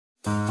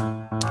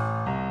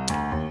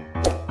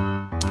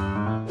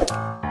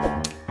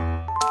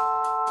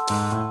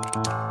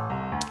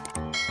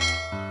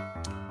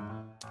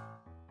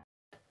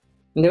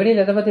இந்த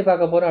வீடியோல எதை பத்தி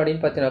பார்க்க போறோம்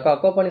அப்படின்னு பார்த்தீங்கன்னாக்கா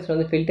அக்வாபானிக்ஸ்ல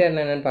வந்து ஃபில்டர்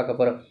என்னன்னு பார்க்க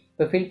போறோம்.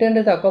 இப்போ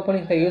ஃபில்டர்ன்றது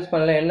அக்வாபானிக்ஸ்ல யூஸ்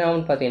பண்ணல என்ன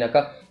ஆகும்னு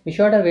பார்த்தீங்கன்னாக்கா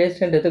ஃபிஷ்ஷோட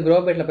வேஸ்ட்ன்றது க்ரோ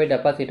பெட்ல போய்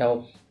டெபாசிட்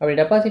ஆகும். அப்படி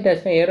டெபாசிட்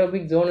ஆச்சுன்னா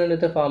ஏரோபிக்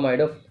ஜோன்ன்றது ஃபார்ம்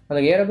ஆகிடும். அந்த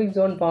ஏரோபிக்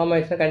ஜோன் ஃபார்ம்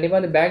ஆயிடுச்சுன்னா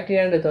கண்டிப்பாக அந்த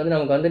பாக்டீரியான்றது வந்து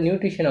நமக்கு வந்து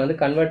நியூட்ரிஷனை வந்து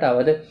கன்வெர்ட்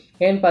ஆகுது.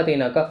 ஏன்னு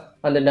பார்த்தீங்கன்னாக்கா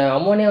அந்த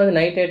அமோனியா வந்து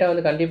நைட்ரேட்டாக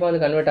வந்து கண்டிப்பாக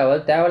வந்து கன்வெர்ட்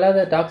ஆகாது,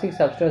 தேவையில்லாத டாக்ஸிக்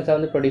சப்ஸ்டன்ஸாக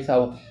வந்து ப்ரொடியூஸ்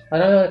ஆகும்.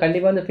 அதனால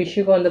கண்டிப்பாக வந்து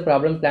ஃபிஷ்ஷுக்கும் வந்து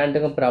ப்ராப்ளம்,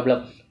 பிளான்ட்டுக்கும்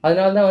ப்ராப்ளம்.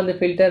 அதனால தான் வந்து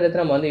ஃபில்டர்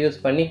நம்ம வந்து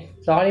யூஸ் பண்ணி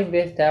சாலிட்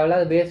வேஸ்ட்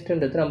தேவையில்லாத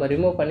வேஸ்ட்டுன்றது நம்ம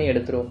ரிமூவ் பண்ணி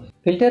எடுத்துருவோம்.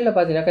 ஃபில்டரில்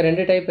பார்த்தீங்கன்னாக்கா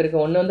 2 டைப்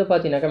இருக்குது. ஒன்று வந்து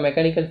பார்த்தீங்கன்னாக்கா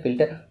மெக்கானிக்கல்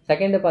ஃபில்டர்,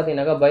 செகண்ட்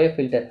பார்த்தீங்கன்னாக்கா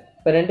பயோஃபில்டர்.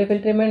 இப்போ 2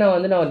 ஃபில்டருமே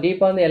நான்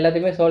டீப்பாக வந்து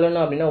எல்லாத்தையுமே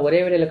சொல்லணும் அப்படின்னா ஒரே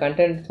வீடியோவில்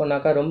கண்டென்ட்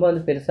சொன்னாக்கா ரொம்ப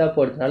வந்து பெருசாக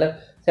போகிறதுனால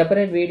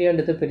செப்பரேட்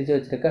வீடியோன்றது பிரித்து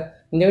வச்சிருக்கேன்.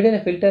 இந்த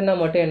வீடியோவில் ஃபில்டர்னா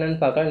மட்டும் என்னென்னு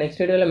பார்க்கலாம்,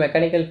 நெக்ஸ்ட் வீடியோவில்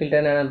மெக்கானிக்கல்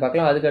ஃபில்டர் என்னென்னு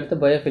பார்க்கலாம், அதுக்கடுத்து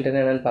பயோஃபில்டர்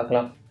என்னென்னு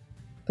பார்க்கலாம்.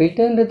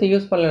 ஃபில்டர்ன்றது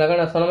யூஸ் பண்ணலனாக்கா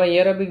நான் சொன்ன மாதிரி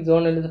ஏரோபிக்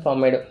ஜோன்ன்றது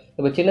ஃபார்ம் ஆகிடும்.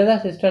 இப்போ சின்னதாக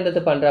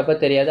சிஸ்டம்ன்றது பண்ணுறப்ப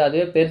தெரியாது,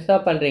 அதுவே பெருசாக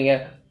பண்ணுறீங்க,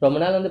 ரொம்ப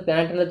நாள் வந்து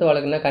பிளான்ட்ன்றது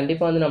வளர்க்குன்னா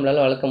கண்டிப்பாக வந்து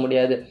நம்மளால் வளர்க்க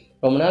முடியாது.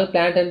 ரொம்ப நாள்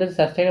பிளான்ட்ன்றது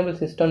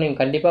சஸ்டைனபிள் சிஸ்டம்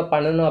நீங்கள் கண்டிப்பாக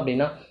பண்ணணும்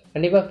அப்படின்னா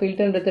கண்டிப்பாக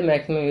ஃபில்டர்ன்றது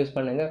மேக்ஸிமம் யூஸ்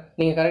பண்ணுங்கள்.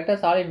 நீங்கள் கரெக்டாக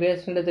சாலிட்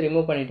வேஸ்ட்ன்றது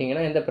ரிமூவ்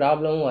பண்ணிட்டீங்கன்னா எந்த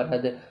ப்ராப்ளமும்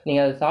வராது.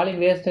 நீங்கள் அது சாலிட்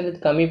வேஸ்ட்ன்றது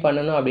கம்மி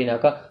பண்ணணும்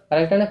அப்படின்னாக்கா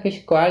கரெக்டான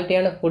ஃபிஷ்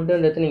குவாலிட்டியான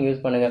ஃபுட்டுன்றது நீங்கள்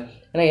யூஸ் பண்ணுங்கள்.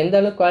 ஏன்னா எந்த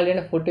அளவுக்கு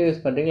குவாலிட்டியான ஃபுட்டு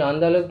யூஸ் பண்ணுறீங்களோ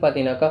அந்த அளவுக்கு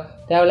பார்த்தீங்கன்னாக்கா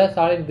தேவையில்லாத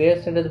சாலிட்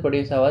வேஸ்ட்ன்றது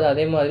ப்ரொடியூஸ் ஆகாது.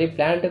 அதே மாதிரி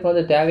பிளான்ட்டுக்கு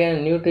வந்து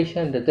தேவையான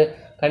நியூட்ரிஷன்றது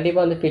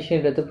கண்டிப்பாக வந்து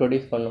ஃபிஷ்ன்றது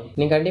ப்ரொடியூஸ் பண்ணும்.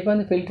 நீங்கள் கண்டிப்பாக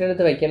வந்து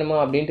ஃபில்டர்ன்றது வைக்கணுமா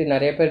அப்படின்ட்டு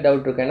நிறைய பேர்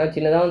டவுட் இருக்கும். ஏன்னா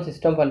சின்னதாக வந்து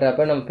சிஸ்டம்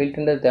பண்ணுறப்ப நம்ம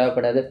ஃபில்டர்ன்றது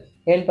தேவைப்படாது.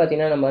 ஏன்னு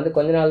பார்த்தீங்கன்னா நம்ம வந்து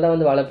கொஞ்ச நாள் தான்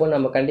வந்து வளர்ப்போம்,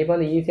 நம்ம கண்டிப்பாக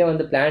வந்து ஈஸியாக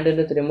வந்து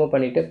பிளான்ட்ன்றது ரிமூவ்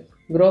பண்ணிவிட்டு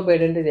க்ரோ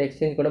பெட்ன்றது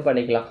எக்ஸ்சேஞ்ச் கூட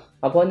பண்ணிக்கலாம்.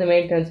 அப்போ வந்து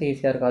மெயின்டெனன்ஸ்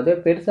ஈஸியாக இருக்கும். அதுவே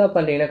பெருசாக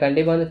பண்ணுறீங்கன்னா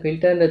கண்டிப்பாக வந்து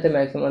ஃபில்டர்ன்றது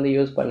மேக்ஸிமம் வந்து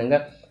யூஸ்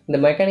பண்ணுங்கள். இந்த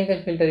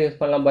மெக்கானிக்கல் ஃபில்டர் யூஸ்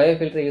பண்ணலாம், பயோ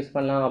ஃபில்டர் யூஸ்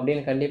பண்ணலாம்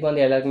அப்படின்னு கண்டிப்பாக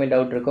வந்து எல்லாருக்குமே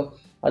டவுட் இருக்கும்.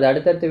 அது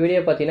அடுத்தடுத்த வீடியோ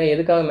பார்த்தீங்கன்னா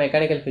எதுக்காக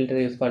மெக்கானிக்கல்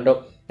ஃபில்டர் யூஸ் பண்ணுறோம்,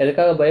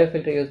 எதுக்காக பயோ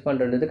ஃபில்டர் யூஸ்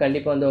பண்ணுறது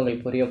கண்டிப்பாக வந்து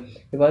உங்களுக்கு புரியும்.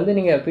 இப்போ வந்து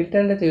நீங்கள்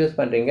ஃபில்டர்ன்றது யூஸ்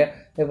பண்ணுறீங்க,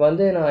 இப்போ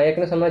வந்து நான்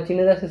ஏற்கனவே சொன்னால்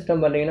சின்னதாக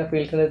சிஸ்டம் பண்ணுறீங்கன்னா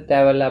ஃபில்டர்ன்றது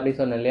தேவையில்லை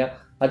அப்படின்னு சொன்னேன் இல்லையா.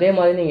 அதே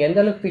மாதிரி நீங்கள் எந்த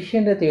அளவுக்கு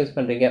ஃபிஷ்ன்றது யூஸ்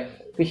பண்ணுறீங்க,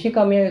 ஃபிஷ்ஷு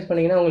கம்மியாக யூஸ்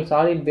பண்ணிங்கன்னா உங்களுக்கு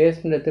சாலிட்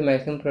வேஸ்ட்ன்றது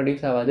மேக்ஸிமம்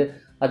ப்ரொடியூஸ் ஆகாது.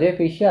 அதே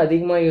ஃபிஷ்ஷு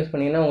அதிகமாக யூஸ்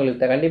பண்ணிங்கன்னா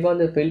உங்களுக்கு கண்டிப்பாக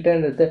வந்து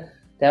ஃபில்டர்ன்றது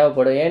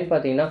தேவைப்படும். ஏன்னு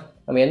பார்த்தீங்கன்னா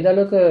நம்ம எந்த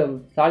அளவுக்கு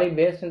சாலிட்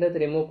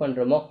வேஸ்ட்ன்றது ரிமூவ்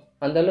பண்ணுறோமோ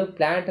அந்தளவுக்கு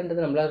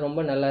பிளான்ட்ன்றது நம்மளால் ரொம்ப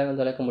நல்லாவே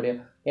வந்து வளர்க்க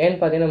முடியும். ஏன்னு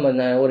பார்த்தீங்கன்னா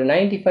நம்ம ஒரு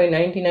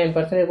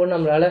 95-99% கூட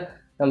நம்மளால்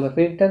நம்ம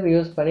ஃபில்டர்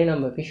யூஸ் பண்ணி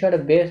நம்ம ஃபிஷ்ஷோட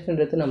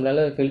வேஸ்ட்ன்றது நம்மளால்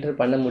ஃபில்டர்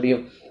பண்ண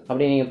முடியும்.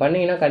 அப்படி நீங்கள்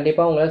பண்ணிங்கன்னா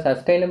கண்டிப்பாக உங்களால்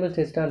சஸ்டைனபிள்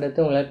சிஸ்டம்ன்றது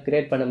உங்களால்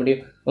கிரியேட் பண்ண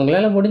முடியும்.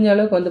 உங்களால் முடிஞ்ச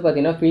அளவுக்கு வந்து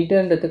பார்த்தீங்கன்னா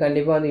ஃபில்டர்ன்றது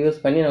கண்டிப்பாக வந்து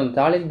யூஸ் பண்ணி நம்ம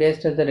சாலிட்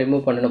வேஸ்ட்ன்றதை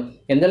ரிமூவ் பண்ணணும்.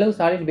 எந்த அளவுக்கு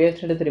சாலிட்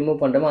வேஸ்ட்ன்றது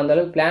ரிமூவ் பண்ணுறோமோ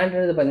அந்தளவுக்கு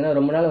பிளான்ட்ன்றது பார்த்தீங்கன்னா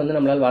ரொம்ப நாள் வந்து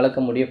நம்மளால்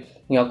வளர்க்க முடியும்.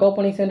 நீங்கள்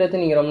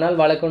அக்வாபானிக்ஸ்ன்றது நீங்கள் ரொம்ப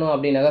நாள் வளர்க்கணும்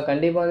அப்படின்னாக்கா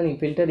கண்டிப்பாக வந்து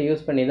நீங்கள் ஃபில்டர்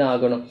யூஸ் பண்ணி தான்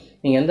ஆகணும்.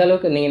 நீங்கள் எந்த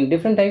அளவுக்கு நீங்கள்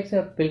டிஃப்ரெண்ட் டைப்ஸ்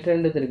ஆஃப்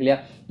ஃபில்டர்ன்றது இருக்கு இல்லையா,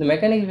 இந்த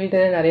மெக்கானிக்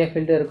ஃபில்டரே நிறைய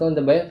ஃபில்டர் இருக்கும்,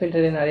 இந்த பயோ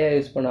ஃபில்டரே நிறையா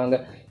யூஸ் பண்ணுவாங்க.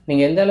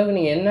 நீங்கள் எந்த அளவுக்கு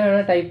நீங்கள் என்ன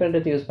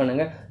டைப்ன்றது யூஸ்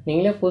பண்ணுங்கள்,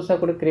 நீங்களே புதுசாக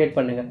கூட க்ரியேட்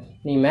பண்ணுங்கள்.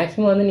 நீங்கள்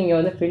மேக்ஸிமம் வந்து நீங்கள்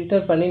வந்து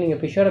ஃபில்டர் பண்ணி நீங்கள்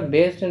ஃபிஷ்ஷோட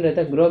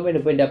வேஸ்ட்ன்றதை க்ரோ பெட்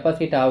போய்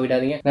டெபாசிட்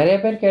ஆகிடாதீங்க. நிறைய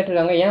பேர்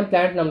கேட்டிருக்காங்க ஏன்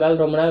பிளான்ட்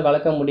நம்மளால் ரொம்ப நாள்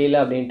வளர்க்க முடியல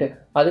அப்படின்ட்டு.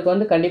 அதுக்கு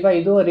வந்து கண்டிப்பாக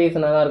இதுவும் ஒரு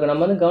ரீசனாக தான் இருக்கும்.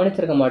 நம்ம வந்து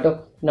கவனிச்சிருக்க மாட்டோம்,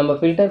 நம்ம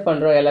ஃபில்டர்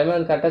பண்ணுறோம், எல்லாமே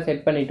வந்து கரெக்டாக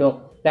செட் பண்ணிட்டோம்,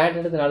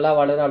 பிளான்ட்ன்றது நல்லா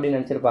வளரும் அப்படின்னு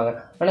நினச்சிருப்பாங்க.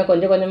 ஆனால்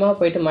கொஞ்சம் கொஞ்சமாக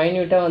போயிட்டு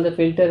மைன்யூட்டாக வந்து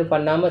ஃபில்டர்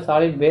பண்ணாமல்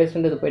சாலிட்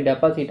வேஸ்ட்ன்றது போய்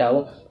டெபாசிட்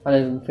ஆகும். அந்த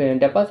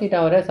டெபாசிட்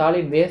ஆகிற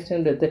சாலிட்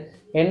வேஸ்ட்ன்றது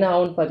என்ன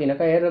ஆகும்னு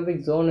பார்த்தீங்கன்னாக்கா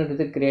ஏரோபிக்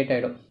ஜோன்ன்றது கிரியேட்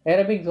ஆகிடும்.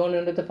 ஏரோபிக்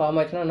ஜோன்ன்றது ஃபார்ம்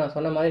ஆச்சுன்னா நான்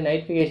சொன்ன மாதிரி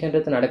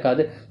நைட்ரிஃபிகேஷன்றது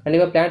நடக்காது,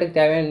 கண்டிப்பாக பிளான்ட்டுக்கு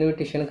தேவையான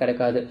நியூட்ரிஷன்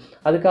கிடைக்காது.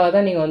 அதுக்காக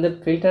தான் நீங்கள் வந்து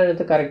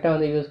ஃபில்டர்ன்றது கரெக்டாக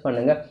வந்து யூஸ்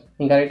பண்ணுங்கள்.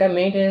 நீங்கள் கரெக்டாக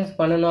மெயின்டெனன்ஸ்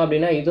பண்ணணும்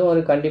அப்படின்னா இதுவும்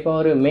ஒரு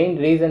கண்டிப்பாக ஒரு மெயின்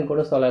ரீசன்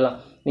கூட சொல்லலாம்.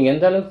 நீங்கள்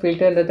எந்த அளவுக்கு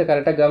ஃபில்டர்ன்றதை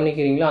கரெக்டாக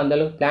கவனிக்கிறீங்களோ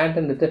அந்தளவுக்கு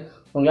பிளான்ட்ன்றது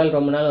உங்களால்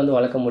ரொம்ப நாள் வந்து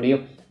வளர்க்க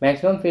முடியும்.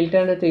 மேக்ஸிமம்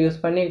ஃபில்டர்ன்றதை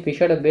யூஸ் பண்ணி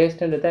ஃபிஷ்ஷோட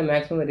வேஸ்ட்ன்றதை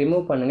மேக்ஸிமம்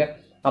ரிமூவ் பண்ணுங்கள்.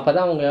 அப்போ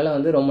தான் உங்களால்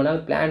வந்து ரொம்ப நாள்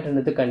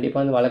பிளான்ட்ன்றது கண்டிப்பாக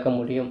வந்து வளர்க்க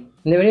முடியும்.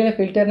 இந்த வீடியோவில்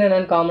ஃபில்டர்னு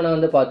என்னென்னு காமனாக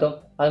வந்து பார்த்தோம்,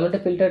 அது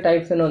மட்டும் ஃபில்டர்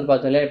டைப்ஸ்னு வந்து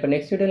பார்த்தோம் இல்லையா. இப்போ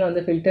நெக்ஸ்ட் வீடியோவில்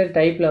வந்து ஃபில்டர்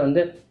டைப்பில்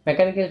வந்து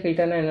மெக்கானிக்கல்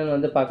ஃபில்டர்னா என்னென்னு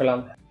வந்து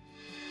பார்க்கலாம்.